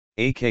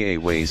aka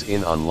weighs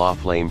in on La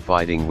Flame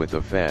fighting with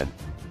a fan.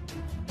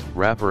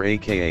 Rapper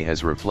aka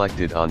has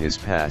reflected on his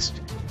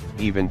past,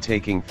 even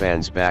taking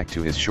fans back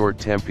to his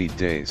short-temped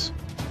days.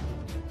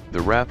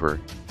 The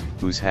rapper,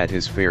 who's had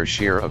his fair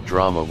share of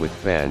drama with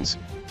fans,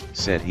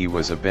 said he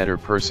was a better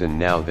person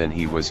now than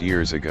he was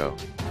years ago.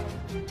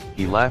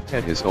 He laughed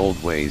at his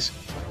old ways,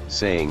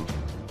 saying,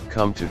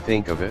 "Come to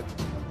think of it,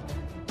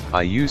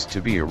 I used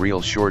to be a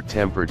real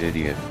short-tempered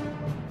idiot."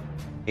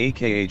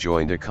 AKA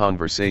joined a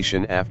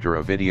conversation after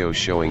a video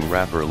showing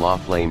rapper La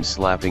Flame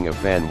slapping a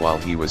fan while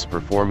he was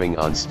performing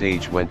on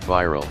stage went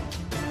viral.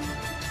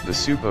 The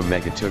Super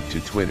Mega took to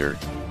Twitter,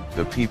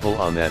 the people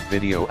on that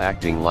video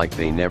acting like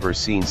they never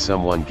seen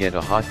someone get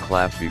a hot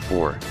clap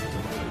before.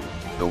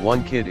 The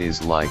one kid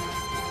is like,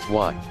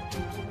 "What?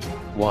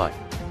 What?"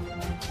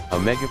 A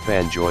mega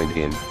fan joined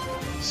in,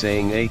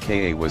 saying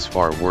AKA was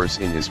far worse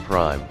in his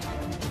prime.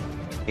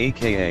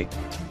 AKA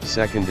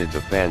seconded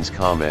the fan's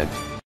comment,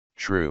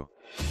 "True.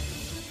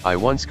 I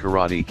once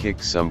karate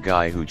kicked some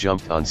guy who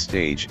jumped on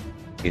stage,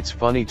 it's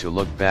funny to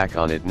look back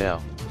on it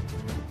now.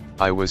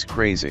 I was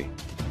crazy."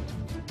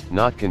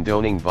 Not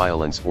condoning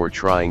violence or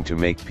trying to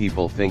make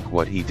people think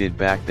what he did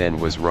back then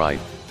was right,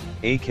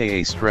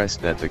 AKA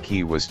stressed that the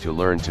key was to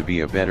learn to be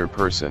a better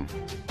person.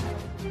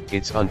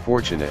 "It's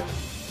unfortunate.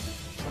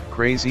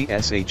 Crazy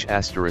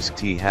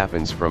sh*t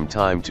happens from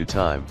time to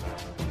time.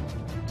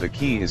 The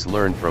key is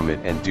learn from it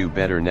and do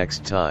better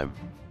next time."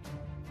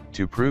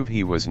 To prove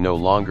he was no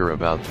longer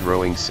about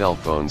throwing cell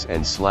phones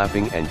and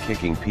slapping and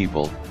kicking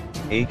people,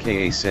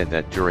 AKA said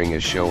that during a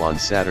show on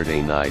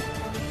Saturday night,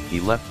 he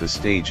left the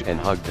stage and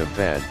hugged a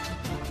fan.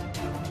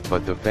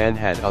 But the fan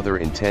had other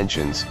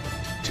intentions,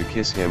 to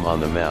kiss him on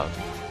the mouth.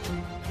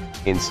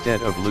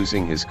 Instead of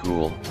losing his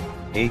cool,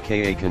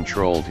 AKA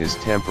controlled his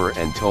temper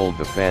and told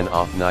the fan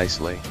off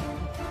nicely.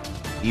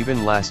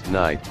 "Even last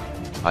night,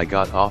 I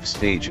got off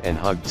stage and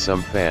hugged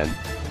some fan.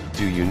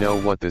 Do you know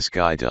what this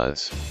guy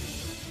does?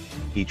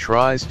 He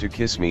tries to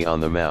kiss me on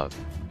the mouth.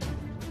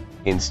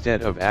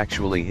 Instead of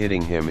actually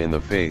hitting him in the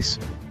face,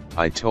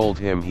 I told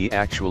him he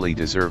actually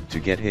deserved to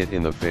get hit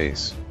in the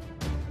face.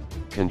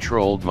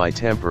 Controlled my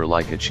temper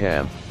like a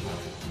champ.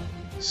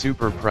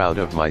 Super proud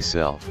of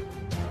myself."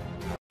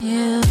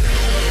 Yeah.